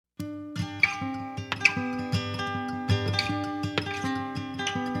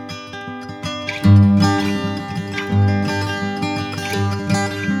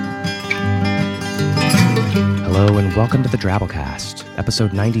Hello and welcome to the Drabblecast,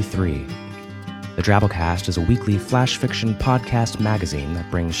 episode 93. The Drabblecast is a weekly flash fiction podcast magazine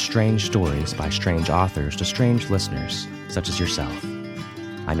that brings strange stories by strange authors to strange listeners, such as yourself.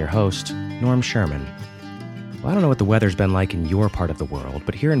 I'm your host, Norm Sherman. Well, I don't know what the weather's been like in your part of the world,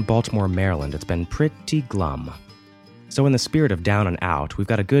 but here in Baltimore, Maryland, it's been pretty glum. So in the spirit of down and out, we've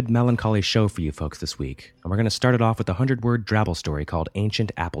got a good melancholy show for you folks this week, and we're going to start it off with a 100-word Drabble story called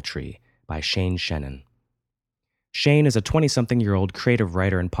Ancient Apple Tree by Shennen. Shane is a 20-something-year-old creative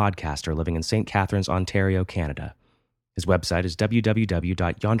writer and podcaster living in St. Catharines, Ontario, Canada. His website is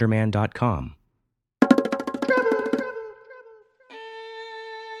www.yonderman.com.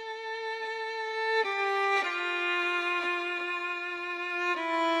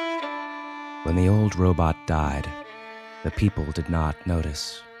 When the old robot died, the people did not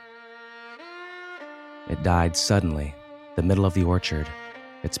notice. It died suddenly, the middle of the orchard,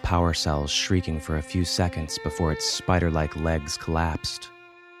 its power cells shrieking for a few seconds before its spider-like legs collapsed.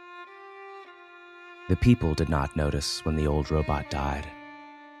 The people did not notice when the old robot died,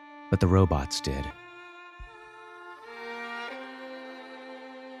 but the robots did.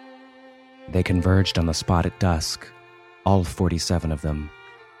 They converged on the spot at dusk, all 47 of them,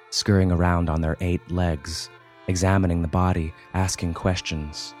 scurrying around on their 8 legs, examining the body, asking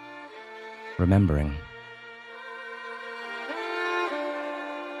questions, remembering.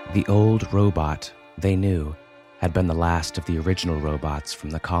 The old robot, they knew, had been the last of the original robots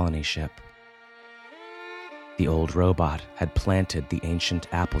from the colony ship. The old robot had planted the ancient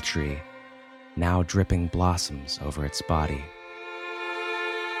apple tree, now dripping blossoms over its body.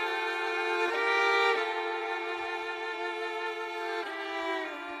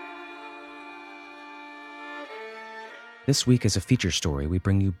 This week as a feature story, we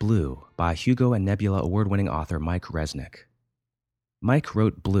bring you Blue by Hugo and Nebula award-winning author Mike Resnick. Mike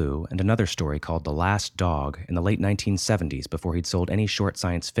wrote Blue and another story called The Last Dog in the late 1970s before he'd sold any short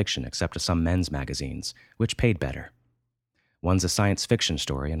science fiction except to some men's magazines, which paid better. One's a science fiction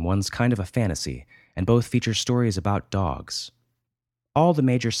story and one's kind of a fantasy, and both feature stories about dogs. All the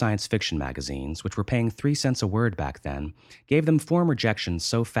major science fiction magazines, which were paying 3 cents a word back then, gave them form rejections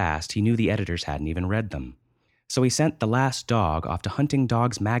so fast he knew the editors hadn't even read them. So he sent The Last Dog off to Hunting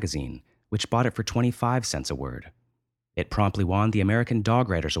Dogs magazine, which bought it for 25 cents a word. It promptly won the American Dog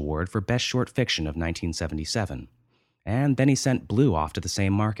Writers Award for Best Short Fiction of 1977. And then he sent Blue off to the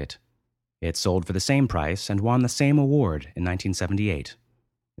same market. It sold for the same price and won the same award in 1978.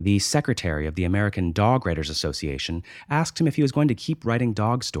 The secretary of the American Dog Writers Association asked him if he was going to keep writing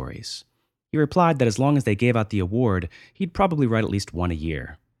dog stories. He replied that as long as they gave out the award, he'd probably write at least one a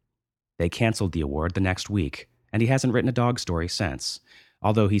year. They canceled the award the next week, and he hasn't written a dog story since.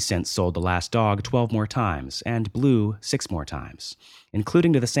 Although he since sold The Last Dog 12 more times, and Blue 6 more times,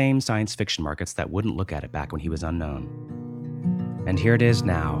 including to the same science fiction markets that wouldn't look at it back when he was unknown. And here it is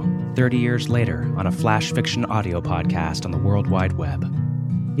now, 30 years later, on a flash fiction audio podcast on the World Wide Web.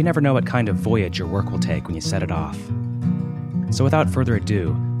 You never know what kind of voyage your work will take when you set it off. So without further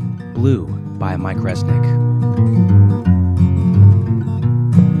ado, Blue by Mike Resnick.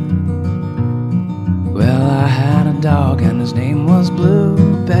 Well, I had a dog and his name was Blue.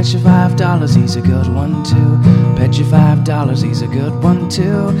 Bet you $5 he's a good one too. Bet you $5 he's a good one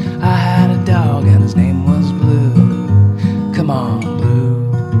too. I had a dog and his name was Blue. Come on, Blue,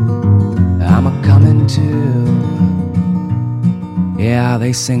 I'm a-comin' too. Yeah,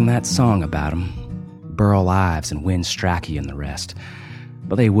 they sing that song about him. Burl Ives and Win Strachey and the rest.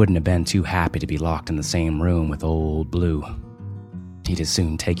 But they wouldn't have been too happy to be locked in the same room with old Blue. He'd as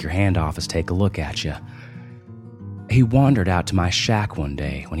soon take your hand off as take a look at you. He wandered out to my shack one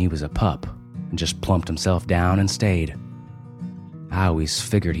day when he was a pup and just plumped himself down and stayed. I always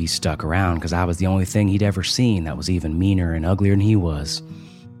figured he stuck around because I was the only thing he'd ever seen that was even meaner and uglier than he was.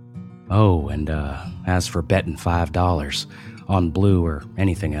 Oh, and as for betting $5 on Blue or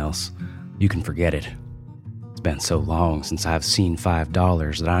anything else, you can forget it. It's been so long since I've seen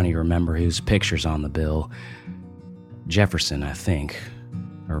 $5 that I don't even remember whose picture's on the bill. Jefferson, I think.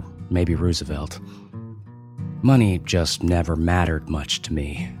 Or maybe Roosevelt. Money just never mattered much to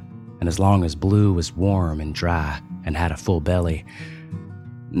me, and as long as Blue was warm and dry and had a full belly,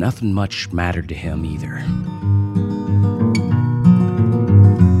 nothing much mattered to him either.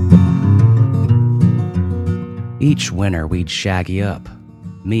 Each winter we'd shaggy up,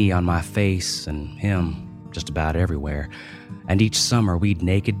 me on my face and him just about everywhere, and each summer we'd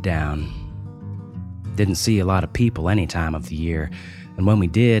naked down. Didn't see a lot of people any time of the year, and when we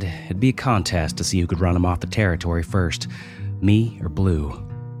did, it'd be a contest to see who could run them off the territory first, me or Blue.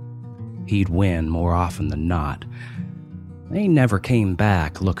 He'd win more often than not. They never came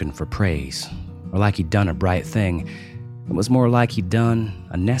back looking for praise, or like he'd done a bright thing. It was more like he'd done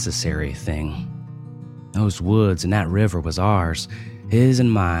a necessary thing. Those woods and that river was ours, his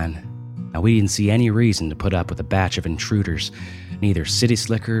and mine. Now we didn't see any reason to put up with a batch of intruders, neither city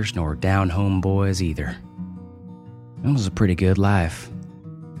slickers nor down-home boys either. It was a pretty good life.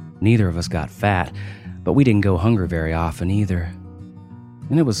 Neither of us got fat, but we didn't go hungry very often either.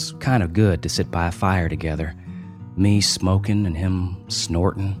 And it was kind of good to sit by a fire together, me smoking and him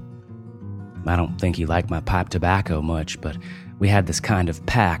snorting. I don't think he liked my pipe tobacco much, but we had this kind of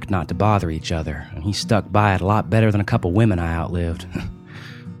pact not to bother each other, and he stuck by it a lot better than a couple women I outlived.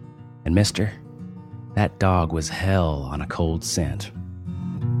 And mister, that dog was hell on a cold scent.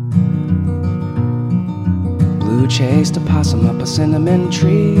 Blue chased a possum up a cinnamon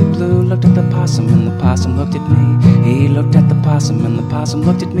tree. Blue looked at the possum and the possum looked at me. He looked at the possum and the possum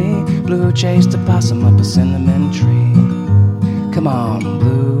looked at me. Blue chased a possum up a cinnamon tree. Come on,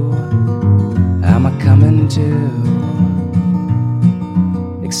 Blue, I'm a-comin' too.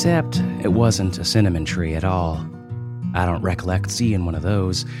 Except it wasn't a cinnamon tree at all. I don't recollect seeing one of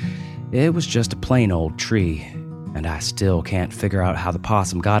those. It was just a plain old tree, and I still can't figure out how the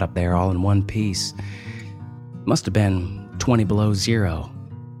possum got up there all in one piece. It must have been 20 below zero.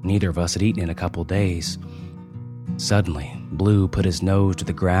 Neither of us had eaten in a couple days. Suddenly, Blue put his nose to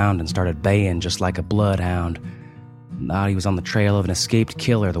the ground and started baying just like a bloodhound. Thought he was on the trail of an escaped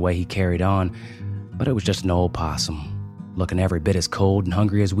killer the way he carried on, but it was just an old possum, looking every bit as cold and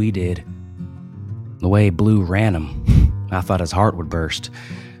hungry as we did. The way Blue ran him, I thought his heart would burst,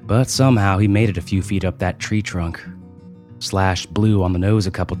 but somehow he made it a few feet up that tree trunk. Slashed Blue on the nose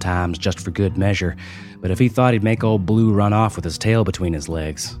a couple times just for good measure, but if he thought he'd make old Blue run off with his tail between his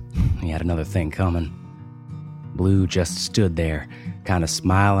legs, he had another thing coming. Blue just stood there, kind of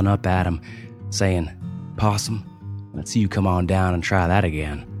smiling up at him, saying, "Possum, let's see you come on down and try that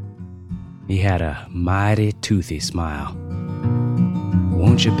again." He had a mighty toothy smile.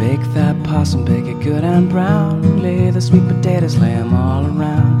 "Won't you bake that possum, bake it good and brown? Lay the sweet potatoes, lay 'em all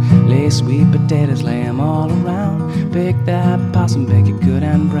around. Lay sweet potatoes, lay 'em all around. Bake that possum, bake it good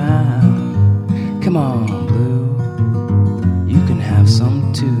and brown. Come on, Blue, you can have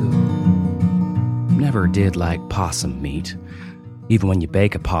some too." Never did like possum meat. Even when you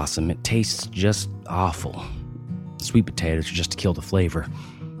bake a possum, it tastes just awful. Sweet potatoes are just to kill the flavor.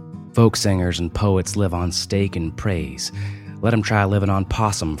 Folk singers and poets live on steak and praise. Let him try living on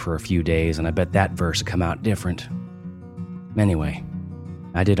possum for a few days, and I bet that verse would come out different. Anyway,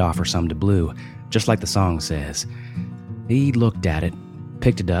 I did offer some to Blue, just like the song says. He looked at it,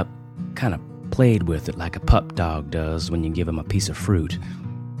 picked it up, kind of played with it like a pup dog does when you give him a piece of fruit.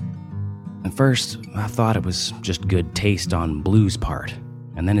 At first, I thought it was just good taste on Blue's part,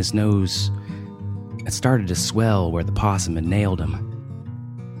 and then his nose, it started to swell where the possum had nailed him.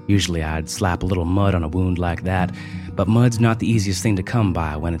 Usually I'd slap a little mud on a wound like that, but mud's not the easiest thing to come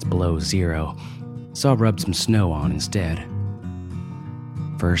by when it's below zero, so I rubbed some snow on instead.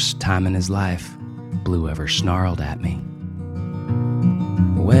 First time in his life, Blue ever snarled at me.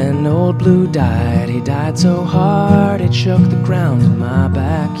 When old Blue died, he died so hard, it shook the ground in my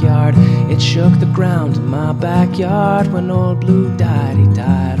backyard. It shook the ground in my backyard. When old Blue died, he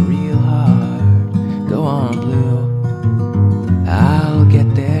died real hard. Go on, Blue, I'll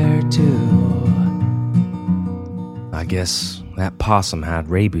get there too. I guess that possum had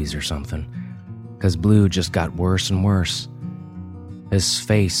rabies or something, 'cause Blue just got worse and worse. His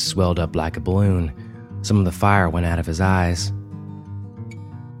face swelled up like a balloon. Some of the fire went out of his eyes.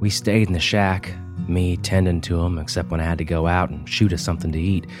 We stayed in the shack, me tending to him except when I had to go out and shoot us something to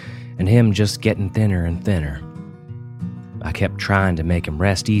eat, and him just getting thinner and thinner. I kept trying to make him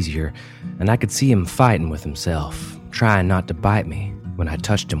rest easier, and I could see him fighting with himself, trying not to bite me when I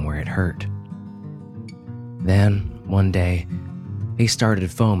touched him where it hurt. Then, one day, he started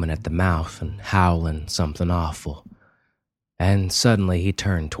foaming at the mouth and howling something awful. And suddenly he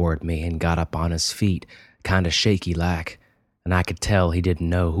turned toward me and got up on his feet, kind of shaky-like, and I could tell he didn't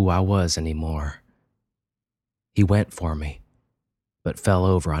know who I was anymore. He went for me, but fell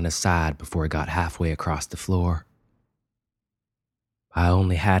over on his side before he got halfway across the floor. I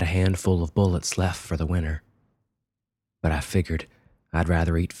only had a handful of bullets left for the winter, but I figured I'd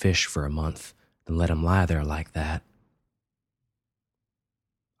rather eat fish for a month than let him lie there like that.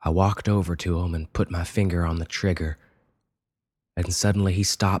 I walked over to him and put my finger on the trigger, and suddenly he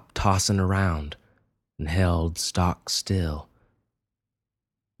stopped tossing around and held stock still.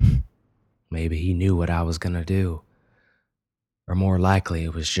 Maybe he knew what I was going to do, or more likely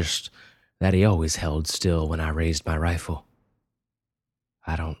it was just that he always held still when I raised my rifle.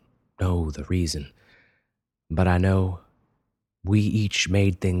 I don't know the reason, but I know We each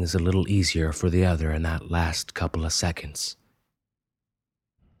made things a little easier for the other in that last couple of seconds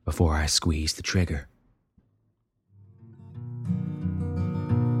before I squeezed the trigger.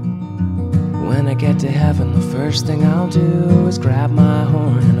 When I get to heaven, the first thing I'll do is grab my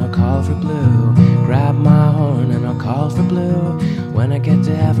horn and I'll call for Blue. Grab my horn and I'll call for Blue. When I get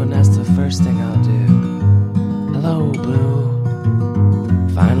to heaven, that's the first thing I'll do. Hello,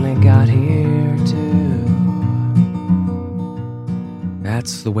 Blue. Finally got here too.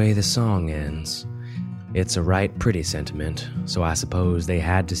 That's the way the song ends. It's a right pretty sentiment, so I suppose they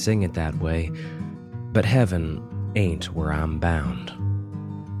had to sing it that way. But heaven ain't where I'm bound.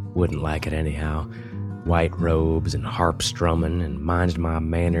 Wouldn't like it anyhow. White robes and harp strumming and minded my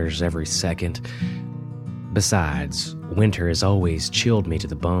manners every second. Besides, winter has always chilled me to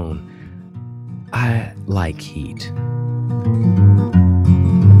the bone. I like heat.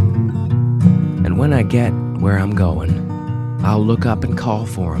 And when I get where I'm going, I'll look up and call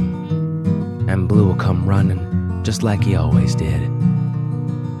for him. And Blue will come running, just like he always did.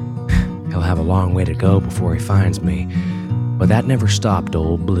 He'll have a long way to go before he finds me, but that never stopped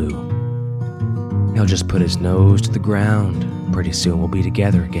old Blue. He'll just put his nose to the ground. Pretty soon we'll be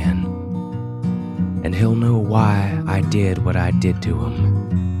together again. And he'll know why I did what I did to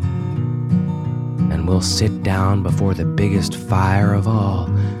him. And we'll sit down before the biggest fire of all,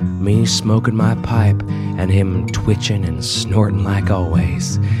 me smoking my pipe and him twitching and snorting like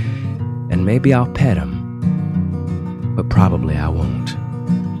always. And maybe I'll pet him, but probably I won't.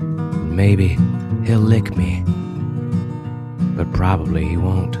 Maybe he'll lick me, but probably he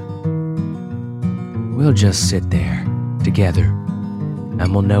won't. We'll just sit there, together,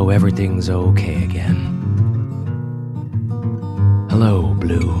 and we'll know everything's okay again. Hello,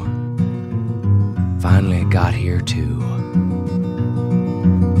 Blue. Finally got here too.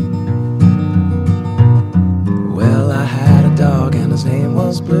 Well, I had a dog and his name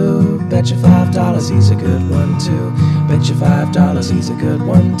was Blue. Bet you $5 he's a good one too. Bet you $5 he's a good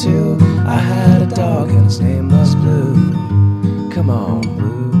one too. I had a dog and his name was Blue. Come on,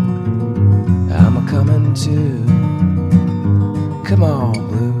 Blue, I'm a-comin too. Come on,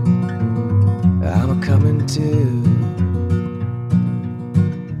 Blue, I'm a-comin too.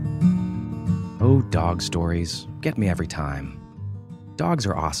 Oh, dog stories get me every time. Dogs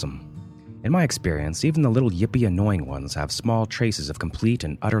are awesome. In my experience, even the little yippy annoying ones have small traces of complete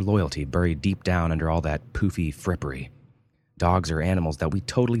and utter loyalty buried deep down under all that poofy frippery. Dogs are animals that we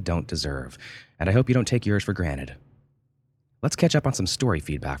totally don't deserve, and I hope you don't take yours for granted. Let's catch up on some story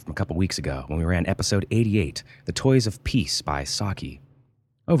feedback from a couple weeks ago when we ran episode 88, The Toys of Peace by Saki.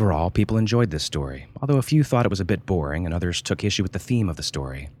 Overall, people enjoyed this story, although a few thought it was a bit boring and others took issue with the theme of the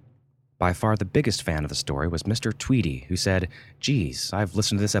story. By far the biggest fan of the story was Mr. Tweedy, who said, "Geez, I've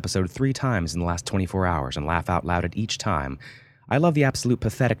listened to this episode 3 times in the last 24 hours and laugh out loud at each time. I love the absolute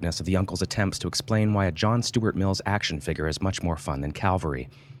patheticness of the uncle's attempts to explain why a John Stuart Mills action figure is much more fun than Calvary.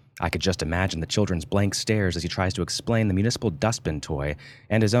 I could just imagine the children's blank stares as he tries to explain the municipal dustbin toy,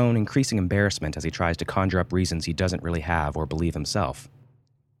 and his own increasing embarrassment as he tries to conjure up reasons he doesn't really have or believe himself."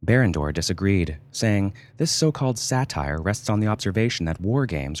 Barendor disagreed, saying, "This so-called satire rests on the observation that war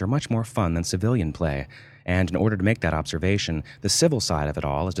games are much more fun than civilian play, and in order to make that observation, the civil side of it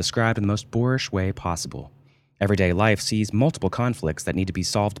all is described in the most boorish way possible. Everyday life sees multiple conflicts that need to be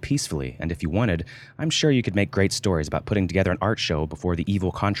solved peacefully, and if you wanted, I'm sure you could make great stories about putting together an art show before the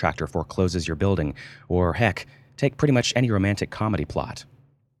evil contractor forecloses your building, or heck, take pretty much any romantic comedy plot."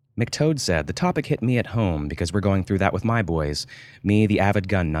 McToad said, "The topic hit me at home because we're going through that with my boys. Me, the avid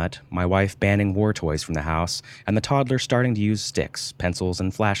gun nut, my wife banning war toys from the house, and the toddler starting to use sticks, pencils,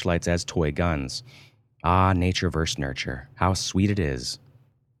 and flashlights as toy guns. Ah, nature versus nurture. How sweet it is."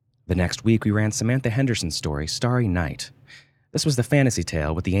 The next week, we ran Samantha Henderson's story, Starry Night. This was the fantasy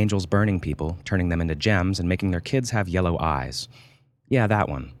tale with the angels burning people, turning them into gems, and making their kids have yellow eyes. Yeah, that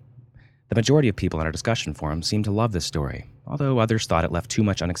one. The majority of people in our discussion forum seemed to love this story, although others thought it left too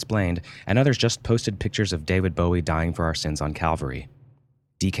much unexplained, and others just posted pictures of David Bowie dying for our sins on Calvary.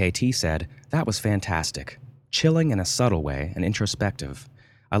 DKT said, "That was fantastic. Chilling in a subtle way and introspective.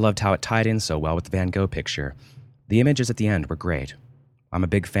 I loved how it tied in so well with the Van Gogh picture. The images at the end were great. I'm a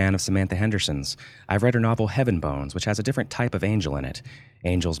big fan of Samantha Henderson's. I've read her novel Heaven Bones, which has a different type of angel in it.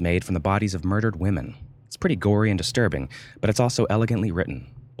 Angels made from the bodies of murdered women. It's pretty gory and disturbing, but it's also elegantly written.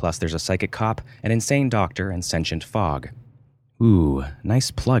 Plus there's a psychic cop, an insane doctor, and sentient fog." Ooh,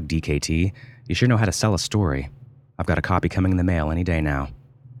 nice plug, DKT. You sure know how to sell a story. I've got a copy coming in the mail any day now.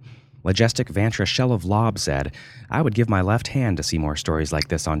 Majestic Vantra Shell of Lob said, "I would give my left hand to see more stories like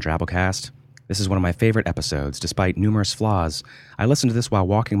this on Drabblecast. This is one of my favorite episodes. Despite numerous flaws, I listened to this while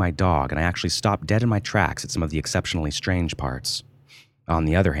walking my dog, and I actually stopped dead in my tracks at some of the exceptionally strange parts. On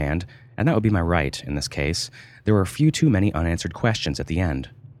the other hand, and that would be my right in this case, there were a few too many unanswered questions at the end.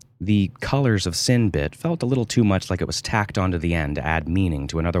 The colors of sin bit felt a little too much like it was tacked onto the end to add meaning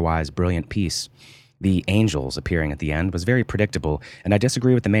to an otherwise brilliant piece. The angels appearing at the end was very predictable, and I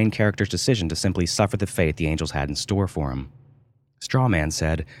disagree with the main character's decision to simply suffer the fate the angels had in store for him. Strawman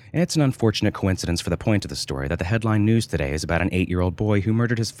said, "It's an unfortunate coincidence for the point of the story that the headline news today is about an 8-year-old boy who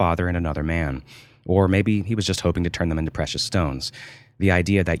murdered his father and another man. Or maybe he was just hoping to turn them into precious stones. The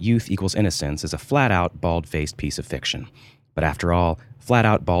idea that youth equals innocence is a flat-out, bald-faced piece of fiction. But after all,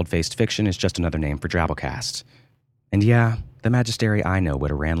 flat-out, bald-faced fiction is just another name for Drabblecast. And yeah, the Magistery I know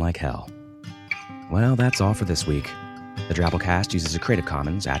would have ran like hell." Well, that's all for this week. The Drabblecast uses a Creative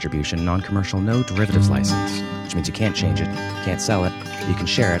Commons Attribution Non-Commercial No Derivatives license, which means you can't change it, can't sell it, but you can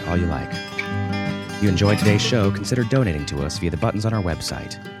share it all you like. If you enjoyed today's show, consider donating to us via the buttons on our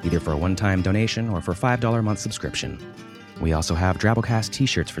website, either for a one-time donation or for a $5 a month subscription. We also have Drabblecast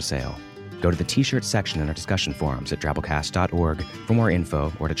t-shirts for sale. Go to the t-shirt section in our discussion forums at drabblecast.org for more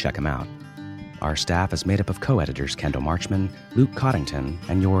info or to check them out. Our staff is made up of co-editors Kendall Marchman, Luke Coddington,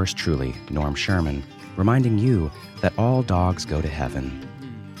 and yours truly, Norm Sherman, reminding you that all dogs go to heaven.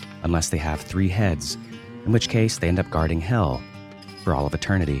 Unless they have 3 heads, in which case they end up guarding hell for all of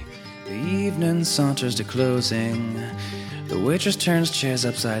eternity. The evening saunters to closing. The waitress turns chairs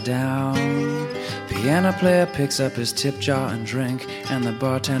upside down. Piano player picks up his tip jar and drink, and the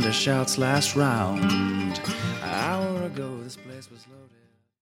bartender shouts last round. An hour ago this place was loaded.